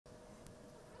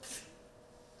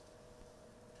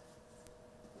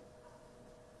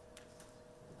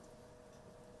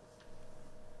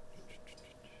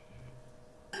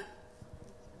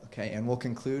Okay, and we'll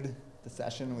conclude the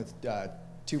session with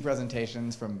two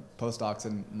presentations from postdocs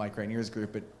in Mike Regnier's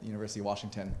group at the University of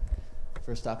Washington.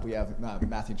 First up, we have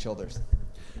Matthew Childers.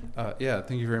 Yeah,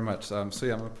 thank you very much. So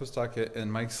yeah, I'm a postdoc in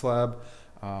Mike's lab,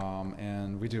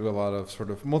 and we do a lot of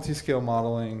sort of multi-scale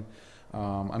modeling.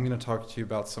 I'm going to talk to you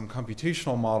about some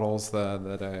computational models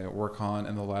that I work on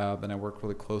in the lab, and I work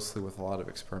really closely with a lot of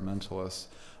experimentalists.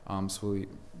 So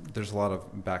there's a lot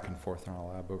of back and forth in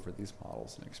our lab over these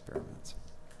models and experiments.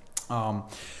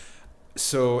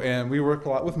 And we work a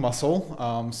lot with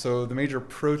muscle. So the major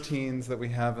proteins that we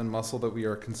have in muscle that we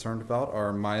are concerned about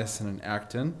are myosin and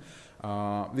actin.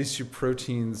 These two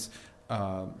proteins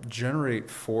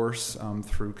generate force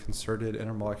through concerted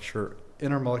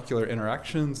intermolecular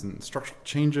interactions and structural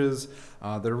changes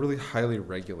that are really highly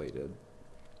regulated.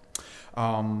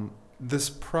 This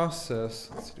process,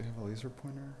 let's see, do I have a laser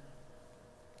pointer?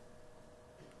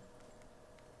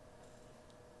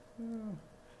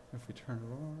 If we turn it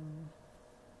on.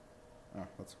 Oh,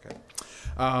 that's okay.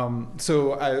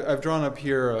 So I've drawn up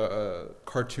here a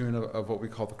cartoon of what we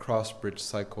call the cross-bridge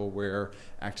cycle, where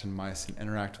actin and myosin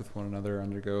interact with one another,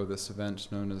 undergo this event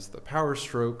known as the power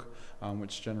stroke,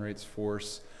 which generates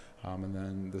force, and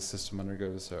then the system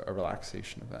undergoes a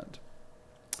relaxation event.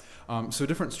 So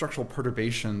different structural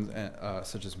perturbations,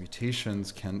 such as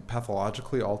mutations, can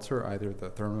pathologically alter either the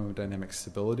thermodynamic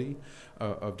stability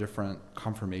of different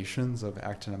conformations of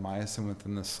actin and myosin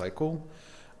within this cycle.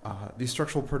 These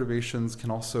structural perturbations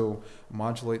can also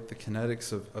modulate the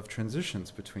kinetics of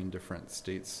transitions between different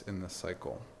states in this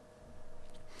cycle.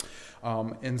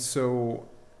 And so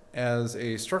as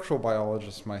a structural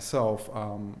biologist myself,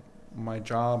 my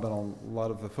job and a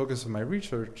lot of the focus of my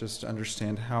research is to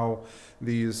understand how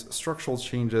these structural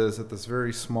changes at this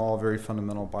very small, very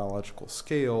fundamental biological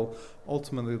scale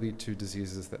ultimately lead to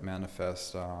diseases that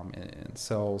manifest in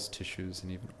cells, tissues,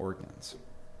 and even organs.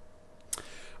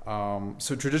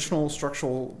 So traditional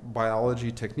structural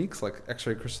biology techniques like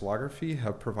X-ray crystallography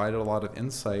have provided a lot of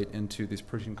insight into these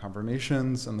protein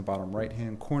conformations. In the bottom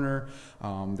right-hand corner,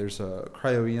 there's a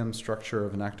cryo-EM structure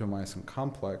of an actomyosin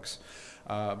complex.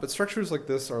 But structures like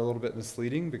this are a little bit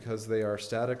misleading because they are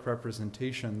static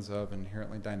representations of an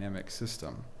inherently dynamic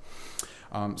system.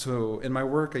 So in my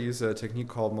work, I use a technique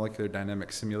called molecular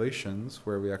dynamic simulations,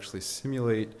 where we actually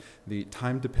simulate the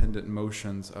time-dependent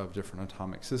motions of different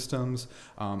atomic systems.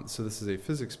 So this is a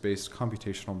physics-based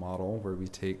computational model where we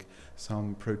take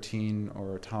some protein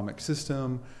or atomic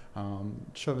system,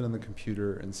 shove it in the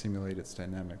computer, and simulate its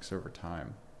dynamics over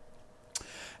time.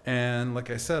 And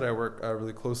like I said, I work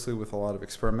really closely with a lot of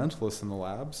experimentalists in the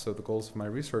lab. So the goals of my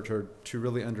research are to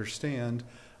really understand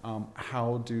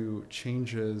how do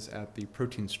changes at the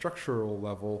protein structural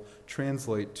level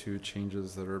translate to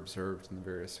changes that are observed in the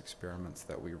various experiments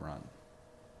that we run.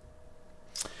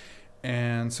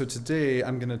 And so today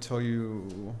I'm going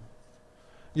to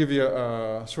give you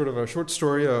a sort of a short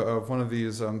story of one of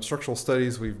these structural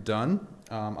studies we've done.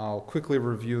 I'll quickly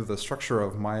review the structure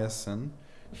of myosin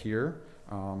here.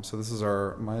 So this is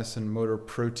our myosin motor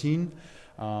protein.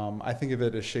 I think of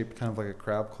it as shaped kind of like a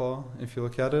crab claw, if you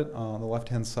look at it. On the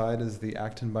left-hand side is the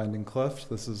actin-binding cleft.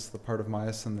 This is the part of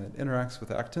myosin that interacts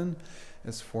with actin.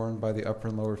 It's formed by the upper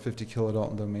and lower 50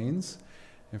 kilodalton domains.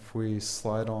 If we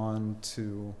slide on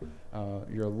to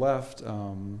your left,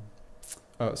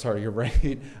 your right,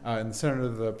 in the center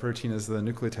of the protein is the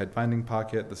nucleotide binding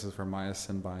pocket. This is where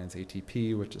myosin binds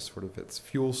ATP, which is sort of its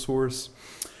fuel source.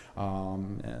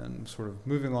 And sort of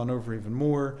moving on over even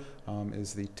more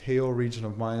is the tail region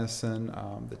of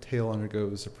myosin. The tail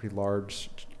undergoes a pretty large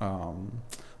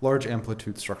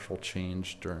amplitude structural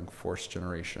change during force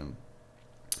generation.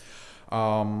 Today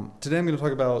I'm going to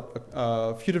talk about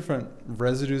a few different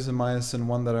residues in myosin.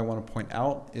 One that I want to point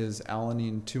out is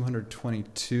alanine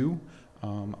 222.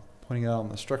 Pointing out on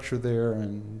the structure there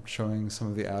and showing some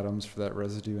of the atoms for that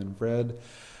residue in red.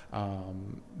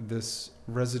 This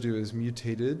residue is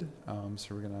mutated,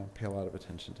 so we're going to pay a lot of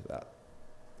attention to that.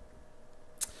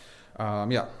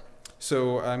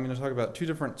 So I'm going to talk about two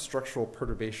different structural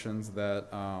perturbations that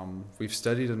we've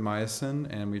studied in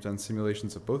myosin, and we've done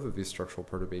simulations of both of these structural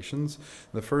perturbations.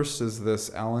 The first is this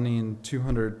alanine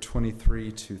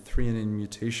 223 to threonine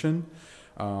mutation.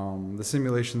 The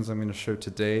simulations I'm going to show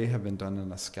today have been done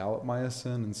in a scallop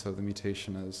myosin, and so the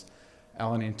mutation is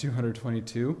alanine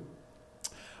 222.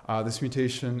 This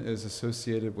mutation is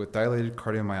associated with dilated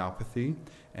cardiomyopathy,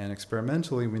 and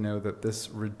experimentally we know that this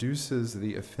reduces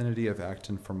the affinity of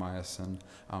actin for myosin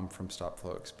from stop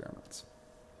flow experiments.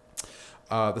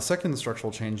 The second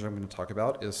structural change I'm going to talk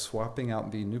about is swapping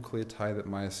out the nucleotide that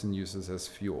myosin uses as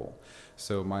fuel.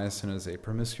 So myosin is a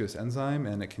promiscuous enzyme,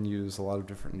 and it can use a lot of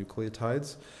different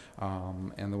nucleotides.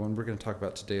 And the one we're going to talk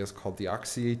about today is called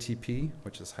deoxy-ATP,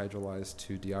 which is hydrolyzed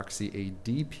to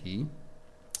deoxy-ADP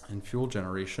in fuel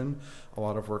generation. A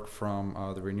lot of work from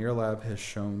the Regnier lab has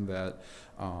shown that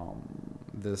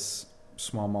this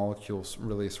small molecule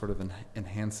really sort of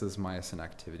enhances myosin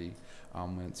activity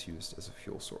when it's used as a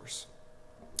fuel source.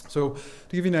 So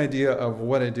to give you an idea of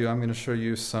what I do, I'm going to show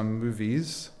you some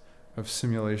movies of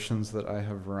simulations that I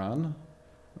have run.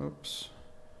 Oops.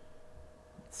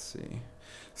 Let's see.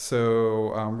 So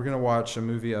we're going to watch a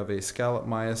movie of a scallop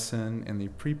myosin in the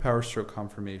pre-power stroke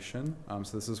conformation.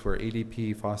 So this is where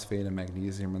ADP, phosphate, and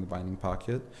magnesium are in the binding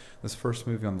pocket. This first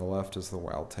movie on the left is the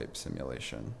wild type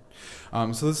simulation.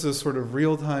 So this is sort of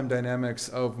real-time dynamics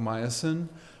of myosin.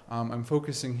 I'm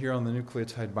focusing here on the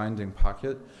nucleotide binding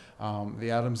pocket. The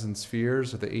atoms and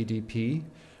spheres are the ADP.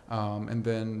 And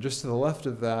then just to the left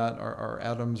of that are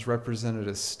atoms represented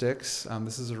as sticks.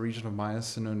 This is a region of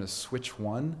myosin known as switch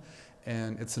 1.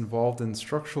 And it's involved in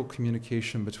structural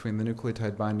communication between the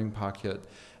nucleotide binding pocket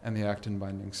and the actin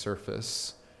binding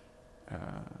surface.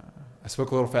 I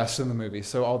spoke a little faster in the movie.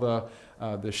 So all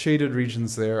the shaded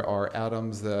regions there are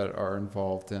atoms that are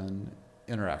involved in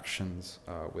interactions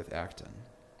with actin.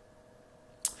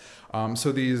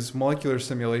 So these molecular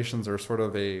simulations are sort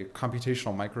of a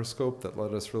computational microscope that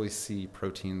let us really see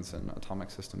proteins and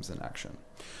atomic systems in action.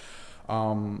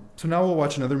 So now we'll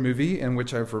watch another movie in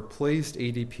which I've replaced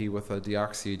ADP with a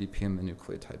deoxy-ADP in the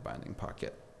nucleotide binding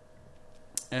pocket.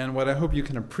 And what I hope you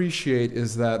can appreciate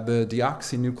is that the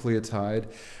deoxynucleotide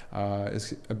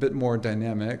is a bit more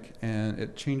dynamic, and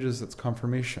it changes its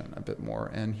conformation a bit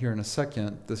more. And here in a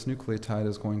second, this nucleotide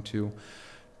is going to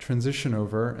transition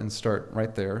over and start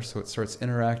right there. So it starts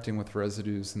interacting with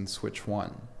residues in switch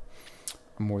 1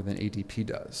 more than ADP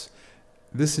does.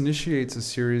 This initiates a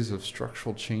series of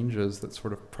structural changes that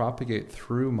sort of propagate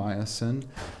through myosin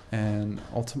and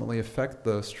ultimately affect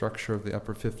the structure of the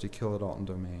upper 50 kilodalton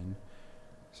domain.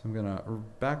 So I'm going to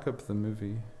back up the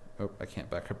movie. Oh, I can't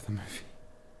back up the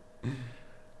movie.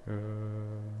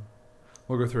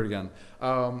 We'll go through it again.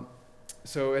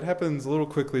 So it happens a little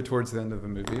quickly towards the end of the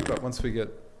movie, but once we get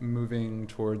moving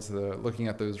towards looking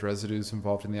at those residues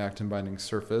involved in the actin binding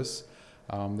surface,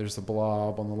 there's a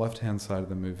blob on the left-hand side of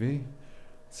the movie.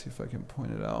 Let's see if I can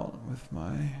point it out with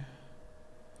my...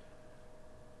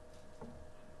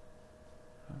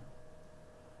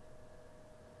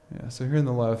 Yeah, so here in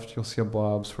the left, you'll see a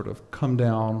blob sort of come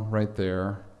down right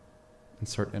there and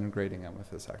start integrating it with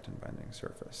this actin binding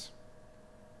surface.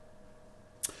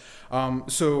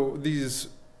 So these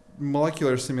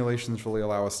molecular simulations really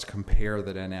allow us to compare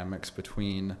the dynamics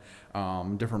between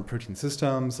different protein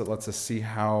systems. That lets us see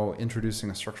how introducing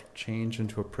a structural change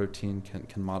into a protein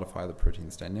can modify the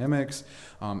protein's dynamics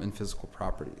and physical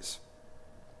properties.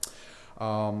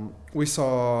 We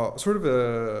saw sort of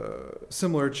a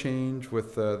similar change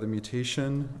with the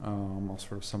mutation. I'll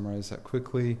sort of summarize that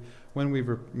quickly. When we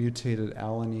mutated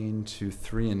alanine to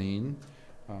threonine,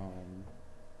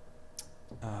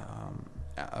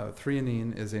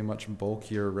 threonine is a much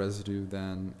bulkier residue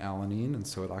than alanine, and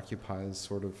so it occupies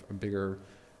sort of a bigger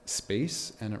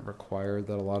space, and it required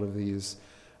that a lot of these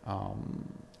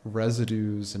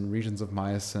residues and regions of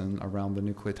myosin around the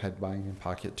nucleotide binding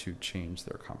pocket to change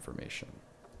their conformation.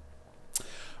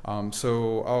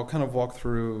 So I'll kind of walk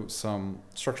through some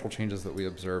structural changes that we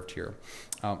observed here.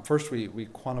 First, we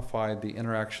quantified the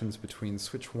interactions between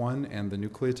switch 1 and the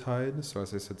nucleotide. So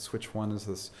as I said, switch 1 is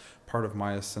this part of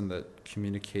myosin that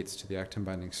communicates to the actin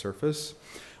binding surface.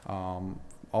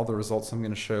 All the results I'm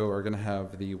going to show are going to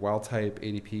have the wild type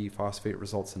ADP phosphate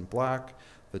results in black,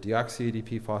 the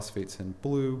deoxy-ADP phosphates in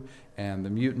blue, and the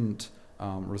mutant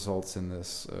results in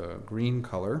this green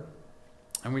color.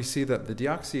 And we see that the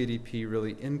deoxy-ADP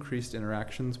really increased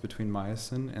interactions between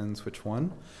myosin and switch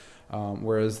 1,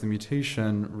 whereas the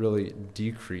mutation really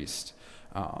decreased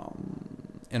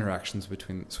interactions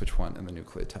between switch 1 and the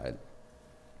nucleotide.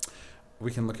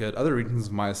 We can look at other regions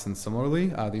of myosin similarly.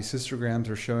 These histograms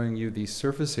are showing you the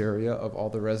surface area of all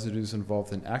the residues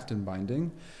involved in actin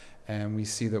binding. And we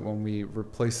see that when we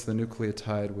replace the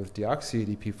nucleotide with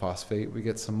deoxy-ADP phosphate, we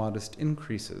get some modest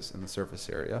increases in the surface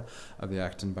area of the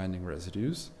actin binding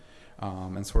residues.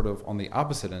 And sort of on the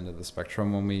opposite end of the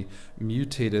spectrum, when we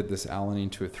mutated this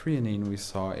alanine to a threonine, we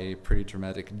saw a pretty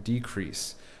dramatic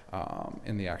decrease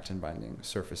in the actin binding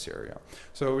surface area.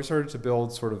 So we started to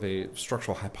build sort of a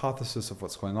structural hypothesis of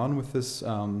what's going on with this,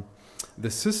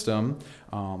 this system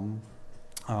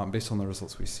based on the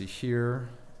results we see here.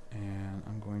 And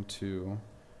I'm going to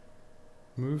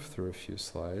move through a few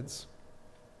slides.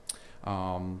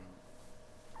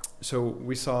 So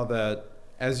we saw that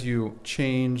as you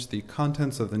change the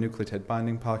contents of the nucleotide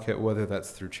binding pocket, whether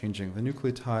that's through changing the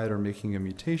nucleotide or making a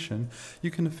mutation, you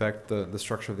can affect the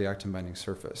structure of the actin binding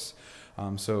surface.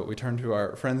 So we turn to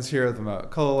our friends here at the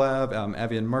McCullough Lab,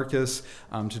 Abby and Marcus,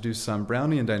 to do some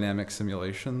Brownian dynamic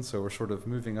simulations. So we're sort of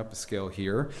moving up a scale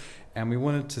here. And we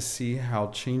wanted to see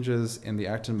how changes in the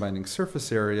actin binding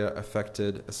surface area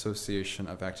affected association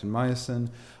of actin-myosin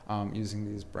using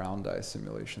these brown dye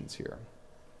simulations here.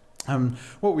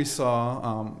 What we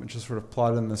saw, which is sort of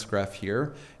plotted in this graph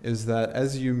here, is that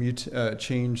as you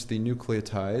change the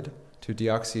nucleotide to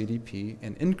deoxy-ADP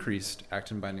and increased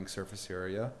actin binding surface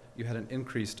area, you had an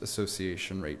increased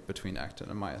association rate between actin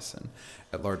and myosin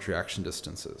at large reaction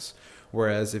distances.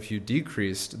 Whereas if you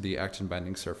decreased the actin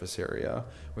binding surface area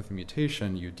with a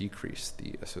mutation, you decreased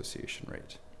the association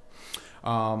rate.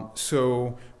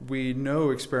 So we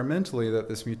know experimentally that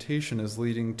this mutation is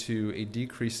leading to a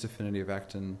decreased affinity of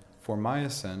actin for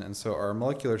myosin, and so our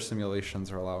molecular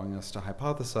simulations are allowing us to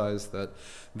hypothesize that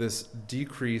this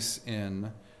decrease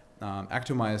in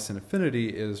actomyosin affinity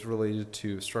is related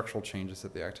to structural changes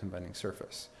at the actin binding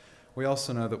surface. We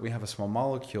also know that we have a small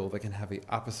molecule that can have the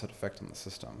opposite effect on the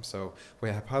system. So we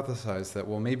hypothesized that,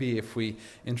 well, maybe if we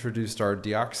introduced our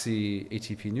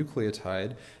deoxy-ATP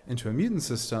nucleotide into a mutant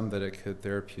system, that it could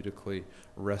therapeutically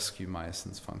rescue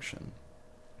myosin's function.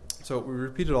 So we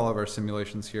repeated all of our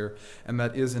simulations here, and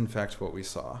that is in fact what we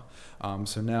saw.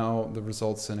 So now the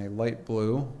results in a light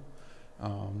blue,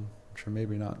 which are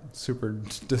maybe not super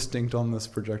distinct on this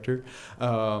projector.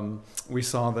 We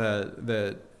saw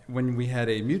that when we had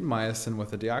a mutant myosin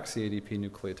with a deoxy-ADP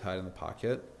nucleotide in the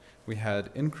pocket, we had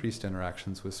increased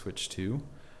interactions with switch 2,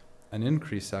 an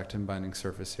increased actin binding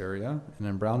surface area, and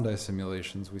in brown dye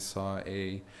simulations we saw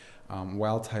a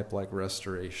wild-type-like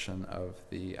restoration of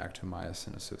the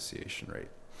actomyosin association rate.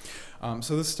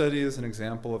 So this study is an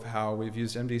example of how we've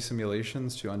used MD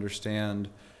simulations to understand,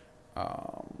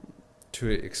 to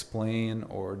explain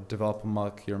or develop a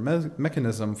molecular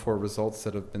mechanism for results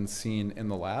that have been seen in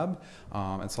the lab.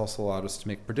 It's also allowed us to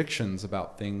make predictions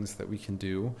about things that we can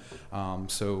do.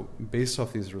 So based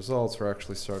off these results, we're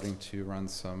actually starting to run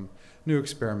some new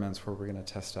experiments where we're going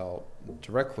to test out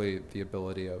directly the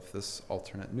ability of this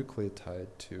alternate nucleotide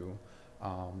to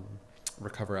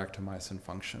recover actomyosin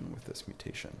function with this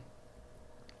mutation.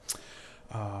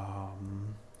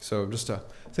 So just to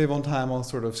save on time, I'll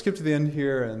sort of skip to the end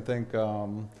here and thank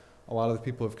a lot of the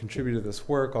people who have contributed to this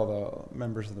work, all the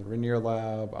members of the Regnier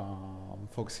lab,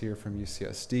 folks here from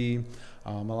UCSD.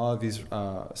 A lot of these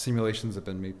simulations have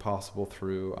been made possible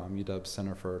through UW's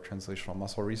Center for Translational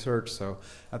Muscle Research. So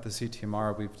at the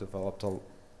CTMR, we've developed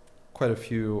quite a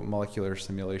few molecular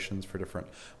simulations for different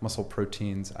muscle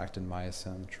proteins,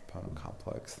 actin-myosin, troponin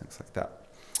complex, things like that.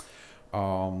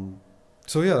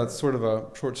 So yeah, that's sort of a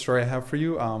short story I have for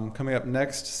you. Coming up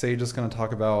next, Sage is going to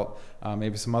talk about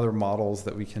maybe some other models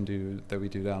that we can do, that we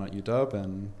do down at UW,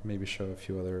 and maybe show a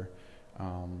few other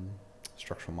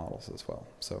structural models as well.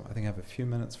 So I think I have a few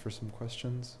minutes for some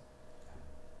questions.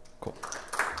 Cool.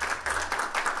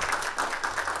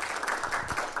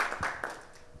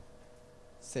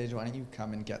 Sage, why don't you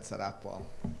come and get set up while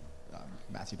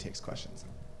Matthew takes questions?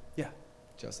 Yeah.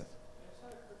 Joseph.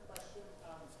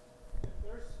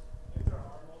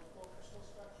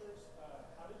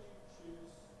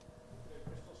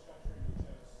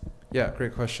 Yeah,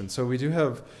 great question. So we do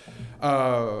have,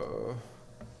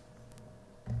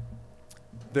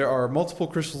 there are multiple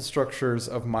crystal structures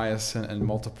of myosin and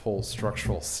multiple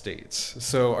structural states.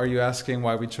 So are you asking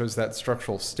why we chose that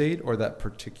structural state or that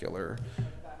particular?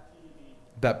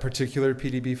 That particular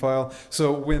PDB file?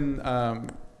 So when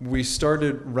we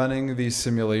started running these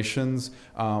simulations,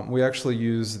 we actually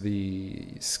used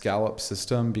the scallop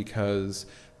system because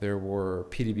there were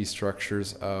PDB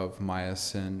structures of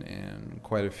myosin in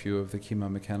quite a few of the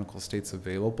chemomechanical states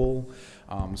available.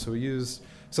 So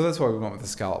that's why we went with the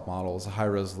scallop model. It's a high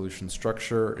resolution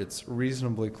structure. It's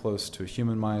reasonably close to a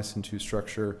human myosin 2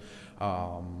 structure.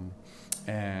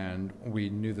 And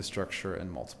we knew the structure in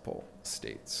multiple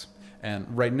states. And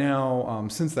right now,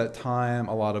 since that time,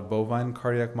 a lot of bovine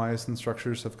cardiac myosin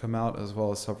structures have come out, as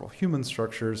well as several human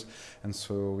structures. And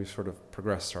so we've sort of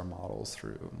progressed our models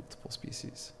through multiple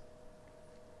species.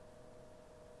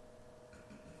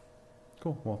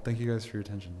 Cool. Well, thank you guys for your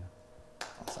attention.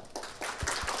 Awesome.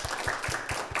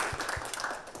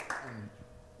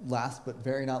 Last but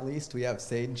very not least, we have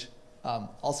Sage,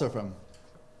 also from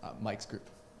Mike's group.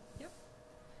 Yep.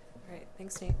 All right.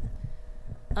 Thanks, Nate.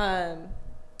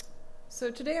 So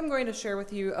today I'm going to share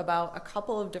with you about a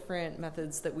couple of different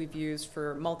methods that we've used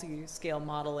for multi-scale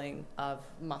modeling of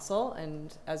muscle.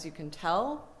 And as you can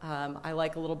tell, I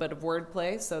like a little bit of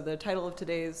wordplay. So the title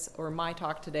of my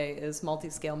talk today is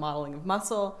Multi-Scale Modeling of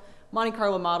Muscle, Monte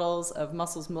Carlo Models of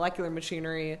Muscle's Molecular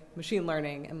Machinery, Machine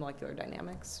Learning, and Molecular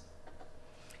Dynamics.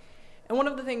 And one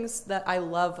of the things that I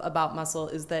love about muscle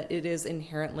is that it is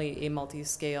inherently a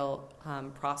multi-scale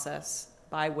process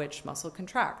by which muscle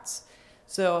contracts.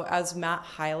 So as Matt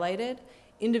highlighted,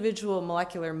 individual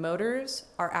molecular motors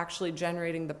are actually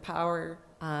generating the power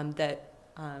that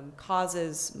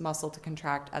causes muscle to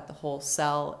contract at the whole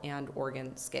cell and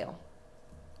organ scale.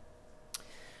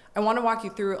 I want to walk you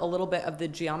through a little bit of the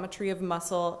geometry of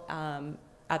muscle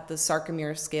at the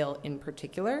sarcomere scale in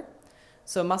particular.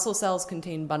 So muscle cells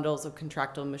contain bundles of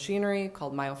contractile machinery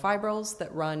called myofibrils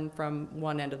that run from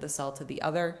one end of the cell to the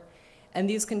other. And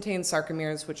these contain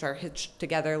sarcomeres, which are hitched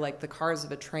together like the cars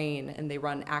of a train, and they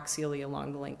run axially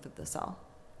along the length of the cell.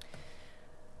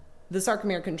 The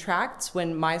sarcomere contracts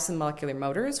when myosin molecular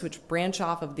motors, which branch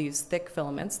off of these thick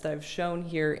filaments that I've shown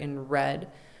here in red,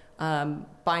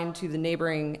 bind to the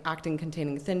neighboring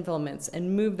actin-containing thin filaments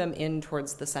and move them in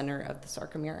towards the center of the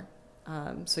sarcomere.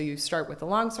 So you start with a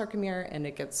long sarcomere, and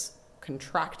it gets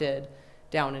contracted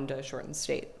down into a shortened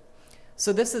state.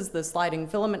 So this is the sliding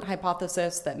filament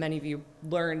hypothesis that many of you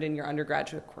learned in your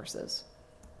undergraduate courses.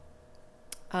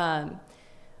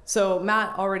 So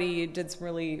Matt already did some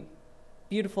really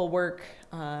beautiful work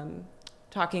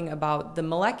talking about the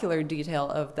molecular detail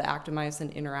of the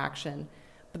actin-myosin interaction.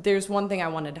 But there's one thing I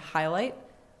wanted to highlight.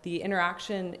 The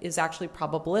interaction is actually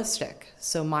probabilistic.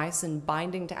 So myosin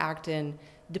binding to actin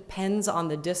depends on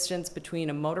the distance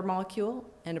between a motor molecule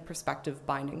and a prospective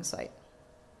binding site.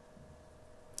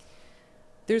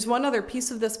 There's one other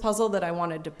piece of this puzzle that I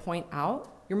wanted to point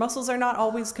out. Your muscles are not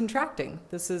always contracting.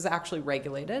 This is actually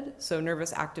regulated. So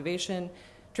nervous activation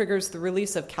triggers the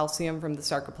release of calcium from the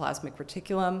sarcoplasmic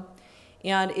reticulum,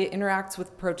 and it interacts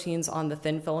with proteins on the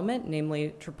thin filament,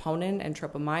 namely troponin and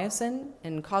tropomyosin,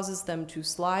 and causes them to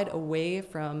slide away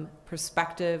from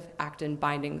prospective actin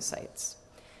binding sites.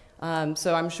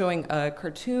 So I'm showing a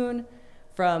cartoon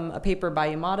from a paper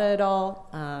by Yamada et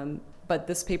al., but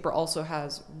this paper also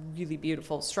has really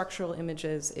beautiful structural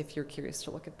images if you're curious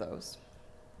to look at those.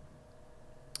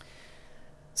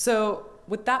 So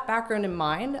with that background in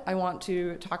mind, I want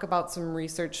to talk about some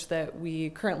research that we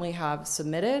currently have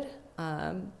submitted.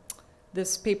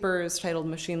 This paper is titled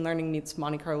Machine Learning Meets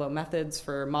Monte Carlo Methods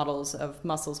for Models of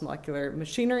Muscle's Molecular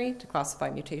Machinery to Classify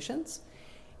Mutations.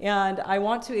 And I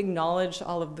want to acknowledge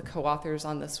all of the co-authors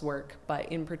on this work,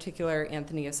 but in particular,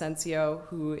 Anthony Asensio,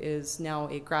 who is now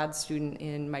a grad student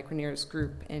in Mike Regnier's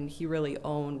group, and he really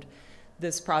owned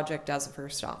this project as a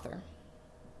first author.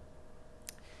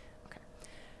 Okay.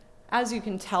 As you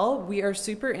can tell, we are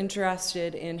super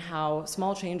interested in how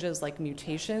small changes like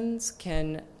mutations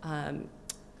can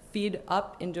feed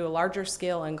up into a larger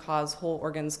scale and cause whole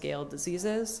organ scale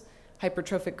diseases.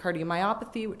 Hypertrophic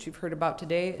cardiomyopathy, which you've heard about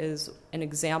today, is an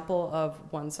example of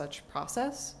one such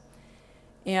process.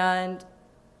 And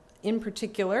in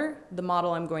particular, the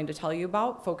model I'm going to tell you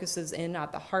about focuses in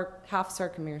at the half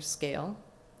sarcomere scale.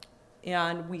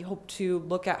 And we hope to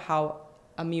look at how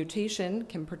a mutation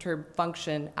can perturb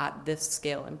function at this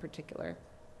scale in particular.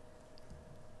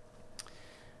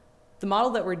 The model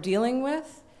that we're dealing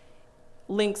with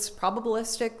links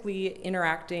probabilistically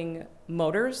interacting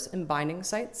motors and binding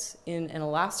sites in an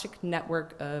elastic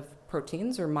network of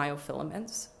proteins or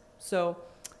myofilaments. So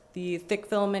the thick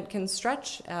filament can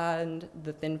stretch and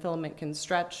the thin filament can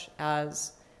stretch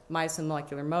as myosin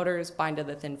molecular motors bind to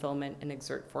the thin filament and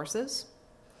exert forces.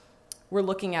 We're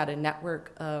looking at a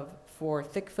network of 4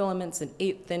 thick filaments and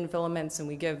 8 thin filaments, and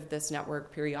we give this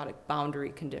network periodic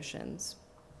boundary conditions.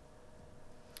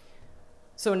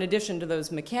 So in addition to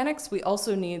those mechanics, we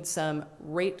also need some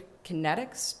rate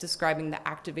kinetics describing the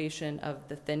activation of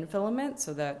the thin filament,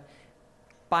 so that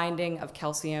binding of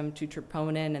calcium to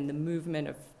troponin and the movement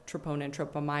of troponin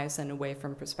tropomyosin away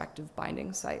from prospective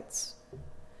binding sites.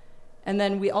 And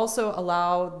then we also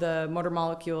allow the motor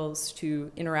molecules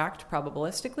to interact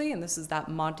probabilistically, and this is that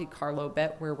Monte Carlo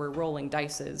bit where we're rolling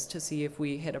dices to see if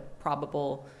we hit a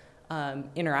probable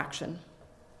interaction.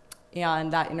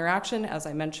 And that interaction, as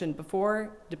I mentioned before,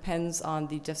 depends on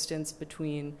the distance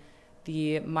between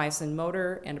the myosin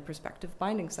motor and a prospective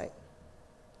binding site.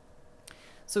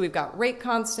 So we've got rate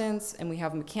constants and we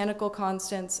have mechanical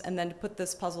constants, and then to put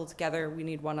this puzzle together, we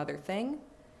need one other thing,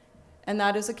 and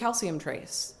that is a calcium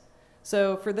trace.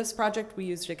 So for this project, we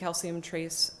used a calcium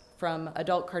trace from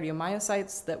adult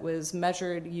cardiomyocytes that was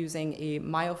measured using a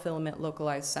myofilament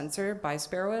localized sensor by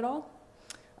Sparrow et al.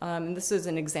 And this is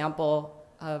an example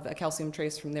of a calcium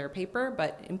trace from their paper,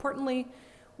 but importantly,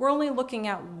 we're only looking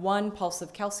at one pulse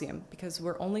of calcium because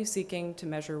we're only seeking to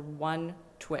measure one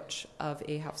twitch of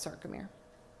a half sarcomere.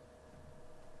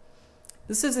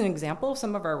 This is an example of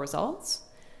some of our results.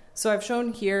 So I've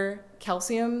shown here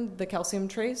calcium, the calcium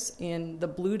trace in the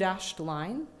blue dashed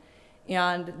line,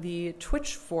 and the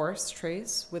twitch force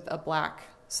trace with a black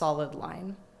solid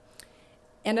line.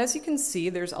 And as you can see,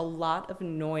 there's a lot of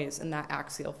noise in that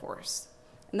axial force.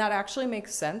 And that actually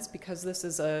makes sense because this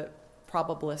is a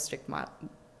probabilistic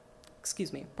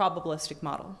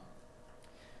model.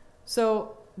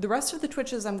 So the rest of the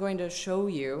twitches I'm going to show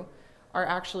you are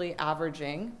actually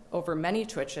averaging over many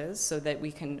twitches so that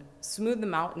we can smooth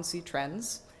them out and see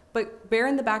trends. But bear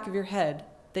in the back of your head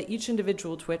that each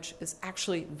individual twitch is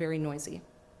actually very noisy.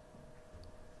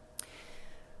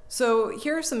 So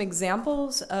here are some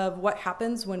examples of what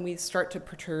happens when we start to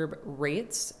perturb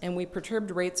rates, and we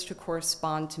perturbed rates to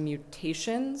correspond to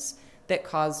mutations that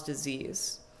cause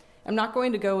disease. I'm not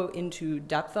going to go into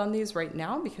depth on these right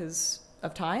now because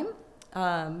of time,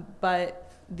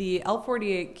 but the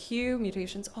L48Q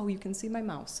mutations, oh, you can see my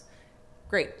mouse.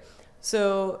 Great.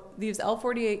 So these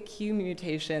L48Q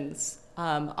mutations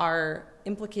are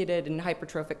implicated in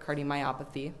hypertrophic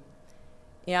cardiomyopathy.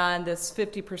 And this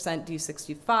 50%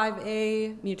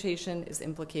 D65A mutation is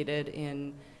implicated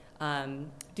in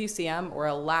DCM, or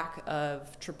a lack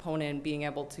of troponin being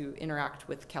able to interact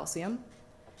with calcium.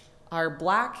 Our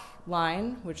black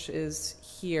line, which is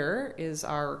here, is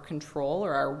our control,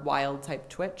 or our wild type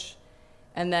twitch.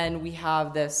 And then we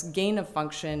have this gain of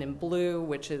function in blue,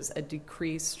 which is a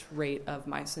decreased rate of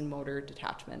myosin motor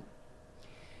detachment.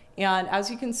 And as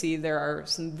you can see, there are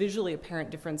some visually apparent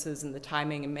differences in the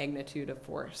timing and magnitude of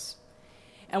force.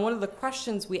 And one of the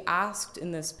questions we asked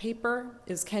in this paper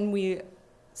is, can we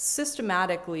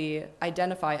systematically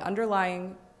identify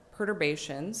underlying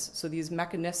perturbations, so these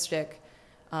mechanistic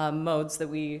modes that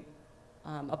we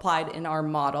applied in our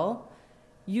model,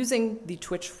 using the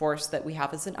twitch force that we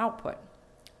have as an output?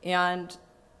 And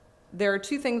there are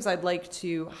two things I'd like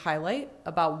to highlight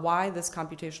about why this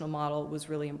computational model was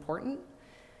really important.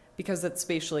 Because it's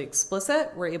spatially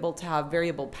explicit, we're able to have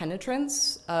variable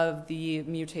penetrance of the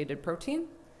mutated protein,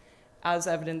 as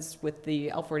evidenced with the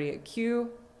L48Q.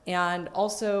 And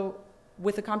also,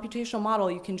 with a computational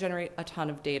model, you can generate a ton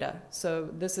of data. So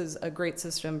this is a great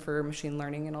system for machine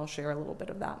learning, and I'll share a little bit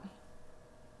of that.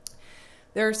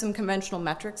 There are some conventional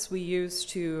metrics we use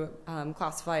to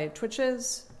classify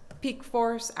twitches: peak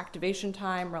force, activation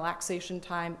time, relaxation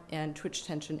time, and twitch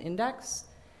tension index.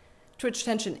 Twitch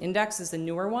tension index is a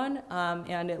newer one,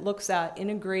 and it looks at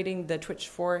integrating the twitch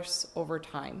force over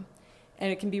time.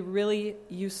 And it can be really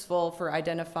useful for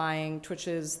identifying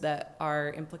twitches that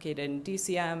are implicated in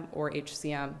DCM or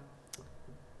HCM.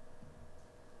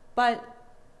 But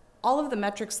all of the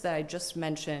metrics that I just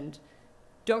mentioned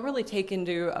don't really take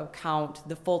into account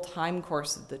the full time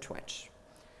course of the twitch.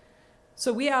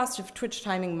 So we asked if twitch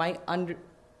timing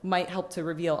might help to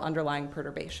reveal underlying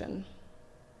perturbation.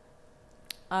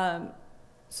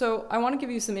 So I want to give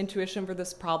you some intuition for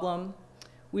this problem.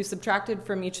 We subtracted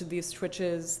from each of these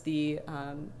twitches the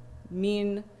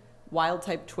mean wild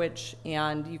type twitch,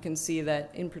 and you can see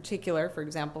that in particular, for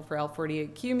example, for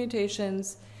L48Q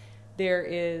mutations, there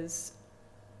is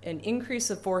an increase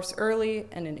of force early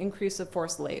and an increase of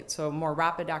force late, so more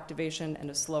rapid activation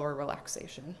and a slower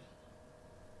relaxation.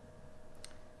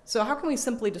 So how can we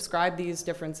simply describe these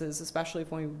differences, especially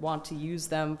if we want to use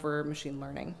them for machine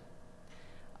learning?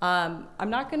 I'm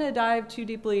not going to dive too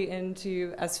deeply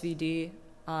into SVD,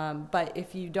 but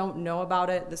if you don't know about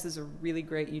it, this is a really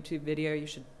great YouTube video. You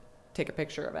should take a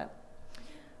picture of it.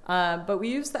 But we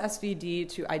use the SVD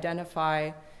to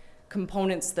identify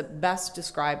components that best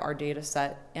describe our data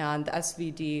set, and the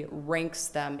SVD ranks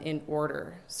them in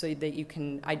order so that you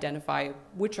can identify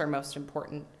which are most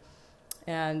important.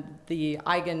 And the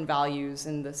eigenvalues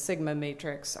in the sigma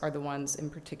matrix are the ones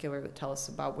in particular that tell us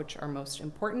about which are most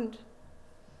important.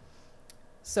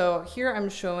 So here I'm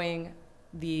showing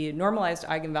the normalized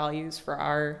eigenvalues for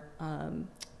our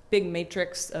big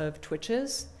matrix of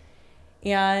twitches.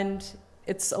 And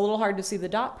it's a little hard to see the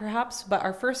dot perhaps, but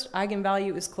our first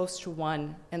eigenvalue is close to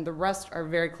 1, and the rest are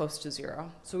very close to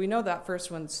 0. So we know that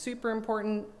first one's super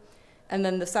important. And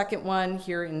then the second one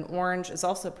here in orange is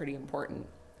also pretty important.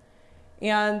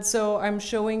 And so I'm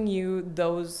showing you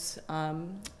those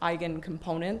eigen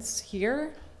components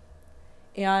here.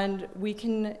 And we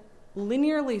can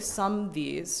linearly sum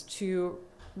these to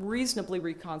reasonably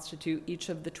reconstitute each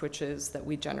of the twitches that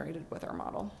we generated with our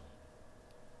model.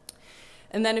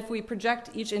 And then if we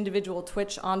project each individual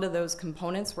twitch onto those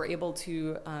components, we're able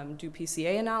to do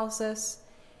PCA analysis.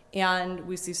 And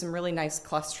we see some really nice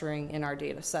clustering in our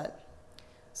data set.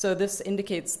 So this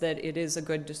indicates that it is a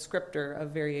good descriptor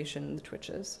of variation in the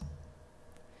twitches.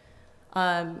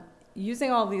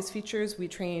 Using all these features, we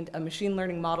trained a machine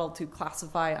learning model to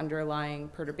classify underlying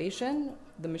perturbation.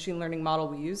 The machine learning model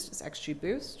we used is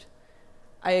XGBoost.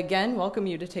 I again welcome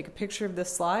you to take a picture of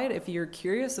this slide. If you're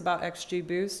curious about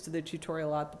XGBoost, the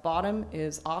tutorial at the bottom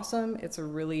is awesome. It's a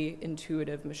really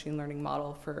intuitive machine learning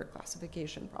model for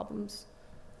classification problems.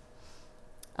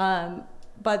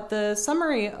 But the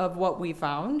summary of what we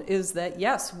found is that,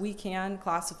 yes, we can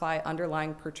classify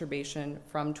underlying perturbation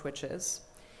from twitches.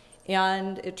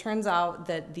 And it turns out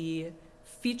that the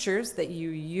features that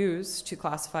you use to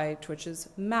classify twitches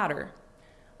matter.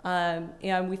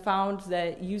 And we found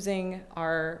that using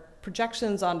our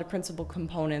projections onto principal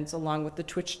components along with the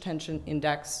twitch tension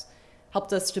index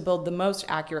helped us to build the most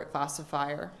accurate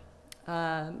classifier.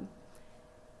 And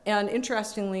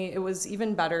interestingly, it was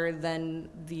even better than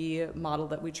the model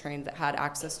that we trained that had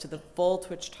access to the full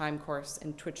twitch time course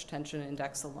and twitch tension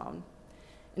index alone.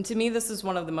 And to me, this is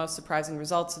one of the most surprising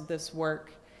results of this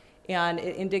work, and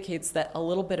it indicates that a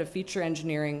little bit of feature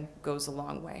engineering goes a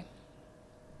long way.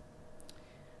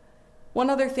 One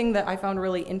other thing that I found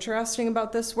really interesting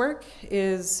about this work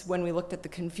is when we looked at the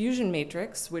confusion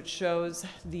matrix, which shows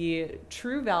the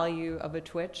true value of a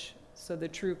twitch, so the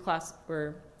true class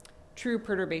or true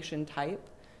perturbation type,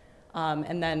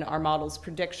 and then our model's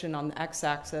prediction on the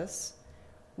x-axis.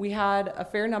 We had a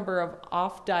fair number of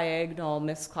off-diagonal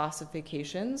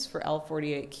misclassifications for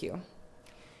L48Q.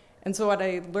 And so what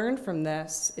I learned from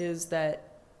this is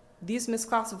that these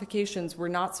misclassifications were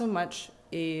not so much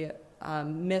a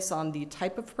miss on the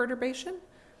type of perturbation,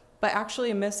 but actually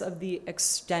a miss of the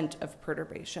extent of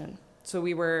perturbation. So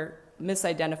we were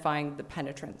misidentifying the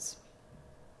penetrance.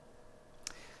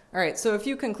 All right, so a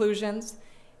few conclusions.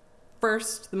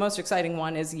 First, the most exciting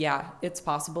one is, yeah, it's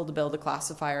possible to build a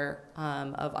classifier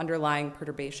of underlying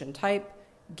perturbation type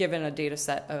given a data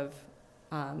set of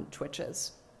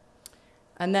twitches.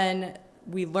 And then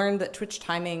we learned that twitch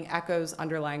timing echoes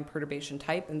underlying perturbation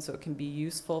type, and so it can be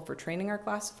useful for training our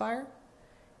classifier.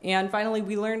 And finally,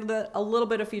 we learned that a little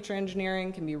bit of feature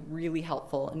engineering can be really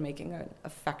helpful in making an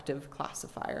effective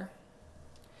classifier.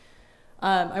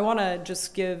 I want to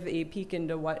just give a peek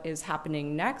into what is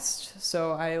happening next.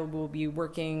 So I will be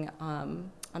working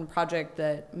on a project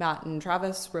that Matt and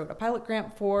Travis wrote a pilot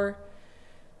grant for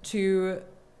to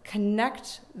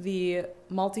connect the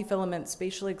multi-filament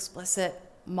spatially explicit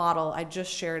model I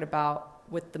just shared about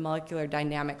with the molecular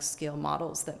dynamics scale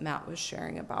models that Matt was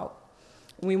sharing about.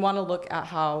 We want to look at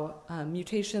how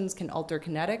mutations can alter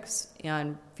kinetics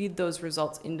and feed those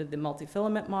results into the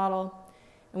multi-filament model.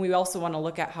 And we also want to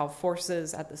look at how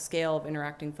forces at the scale of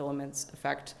interacting filaments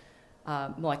affect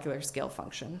molecular scale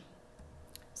function.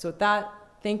 So with that,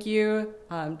 thank you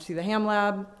to the Ham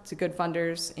Lab, to good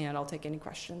funders, and I'll take any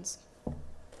questions.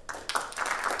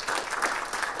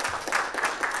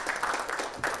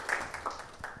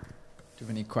 Do you have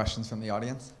any questions from the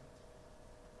audience?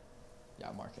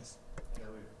 Yeah, Marcus. I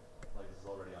know this is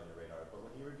already on your radar, but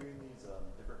when you were doing these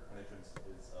different penetrances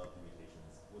of the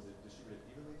mutations, was it distributed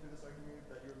evenly through this argument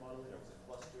that you were modeling, or was it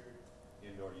clustered?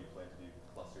 Or do you plan to do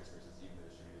clusters versus evenly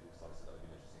distributed? Because obviously that would be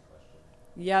an interesting question.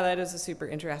 Yeah, that is a super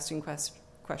interesting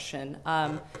question.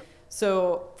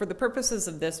 So for the purposes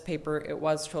of this paper, it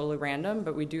was totally random,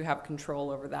 but we do have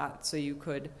control over that. So you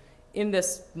could, in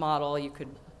this model, you could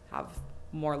have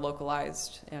more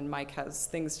localized, and Mike has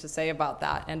things to say about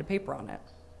that and a paper on it.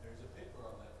 There's a paper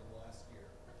on that from last year.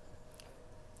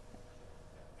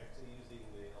 Actually using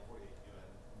the L48Q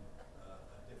and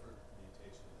a different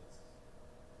mutation that's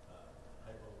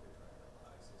hyperretractile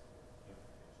I-system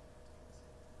mutation.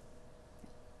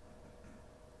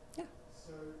 Yeah.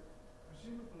 So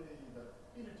presumably the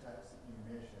phenotypes that you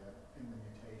measure in the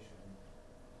mutation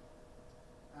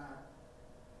aren't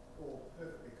all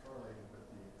perfectly correlated with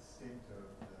the extent of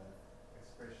the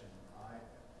expression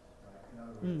either, right? In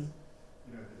other words,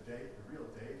 you know, the real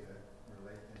data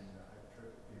relating the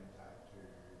hypertrophic phenotype to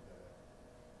the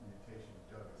mutation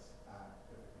dose aren't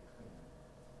perfectly clean.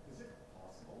 Is it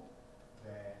possible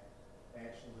that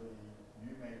actually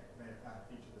you may have found a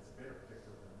feature that's a better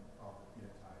predictor of the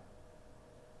phenotype,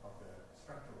 of the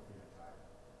structural phenotype,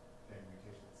 than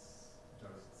mutation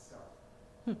dose itself?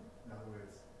 In other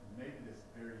words, maybe there's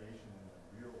variation in the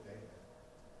real data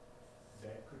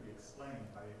that could be explained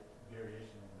by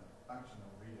variation in the functional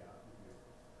readout that you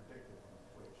predicted from the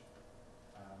twitch.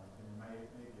 It may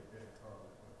be a better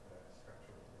correlate with the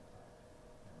structural phenotype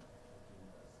than the actual gene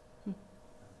dose.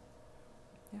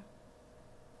 Yeah.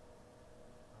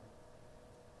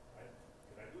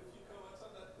 Can I do a few comments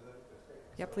on that? That's great.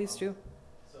 Yeah, please do.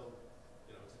 So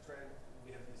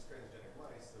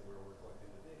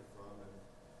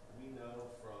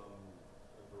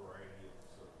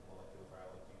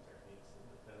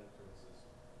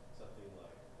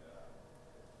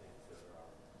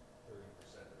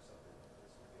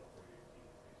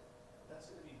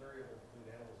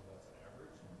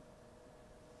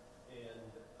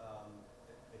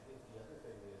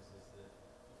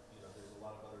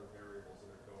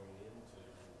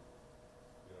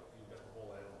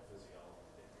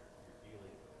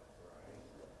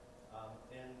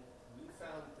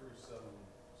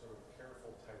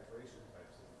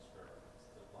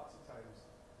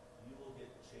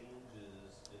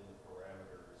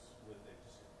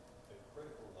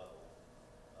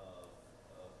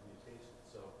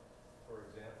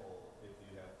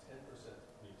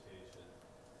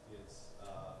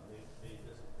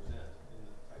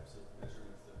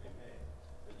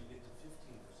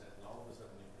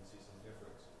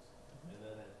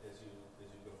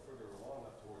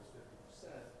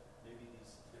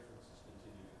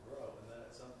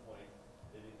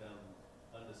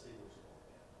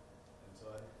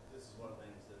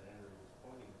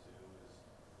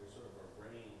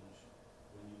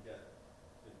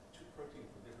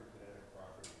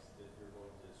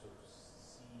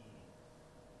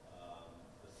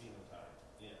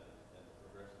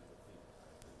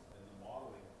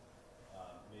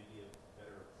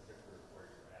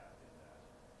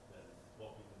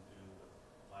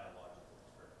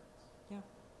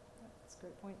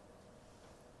point?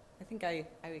 I think I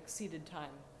exceeded time.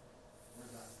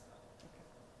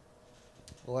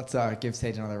 Well, let's give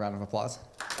Sage another round of applause.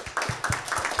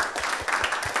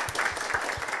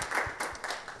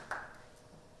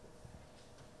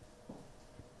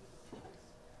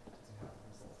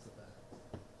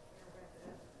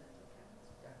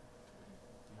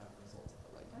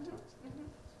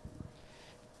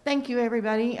 Thank you,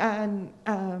 everybody. I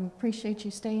appreciate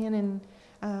you staying and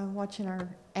watching our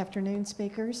afternoon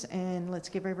speakers. And let's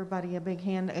give everybody a big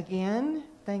hand again.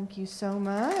 Thank you so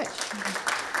much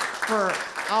for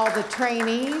all the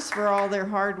trainees, for all their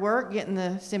hard work, getting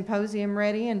the symposium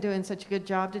ready and doing such a good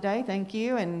job today. Thank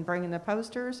you. And bringing the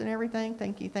posters and everything.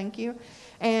 Thank you, thank you.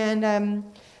 And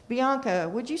Bianca,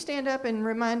 would you stand up and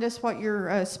remind us what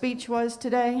your speech was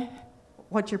today?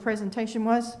 What your presentation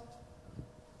was?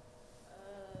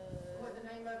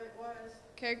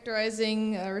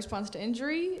 Characterizing a response to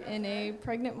injury in a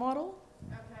pregnant model.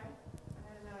 Okay.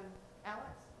 And Alex?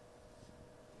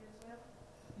 You as well?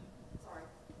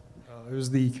 Sorry. It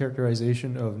was the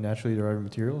characterization of naturally derived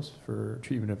materials for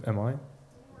treatment of MI. You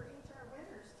were each our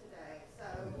winners today, so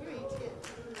you each get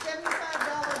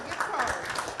 $75 gift cards.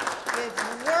 It's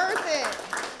worth it.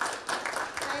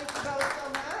 Thank you both so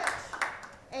much.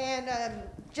 And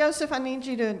Joseph, I need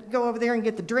you to go over there and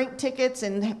get the drink tickets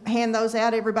and hand those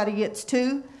out. Everybody gets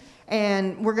 2.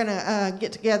 And we're going to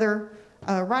get together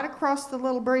right across the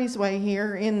little breezeway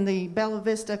here in the Bella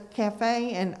Vista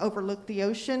Cafe and overlook the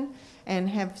ocean and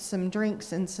have some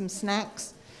drinks and some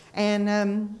snacks.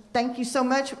 And thank you so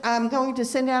much. I'm going to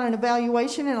send out an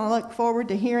evaluation, and I look forward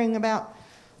to hearing about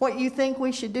what you think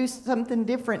we should do something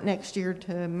different next year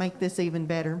to make this even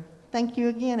better. Thank you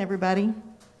again, everybody.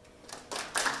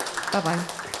 Bye-bye.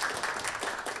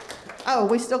 Oh,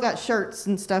 we still got shirts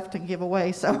and stuff to give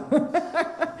away, so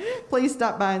please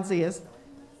stop by and see us.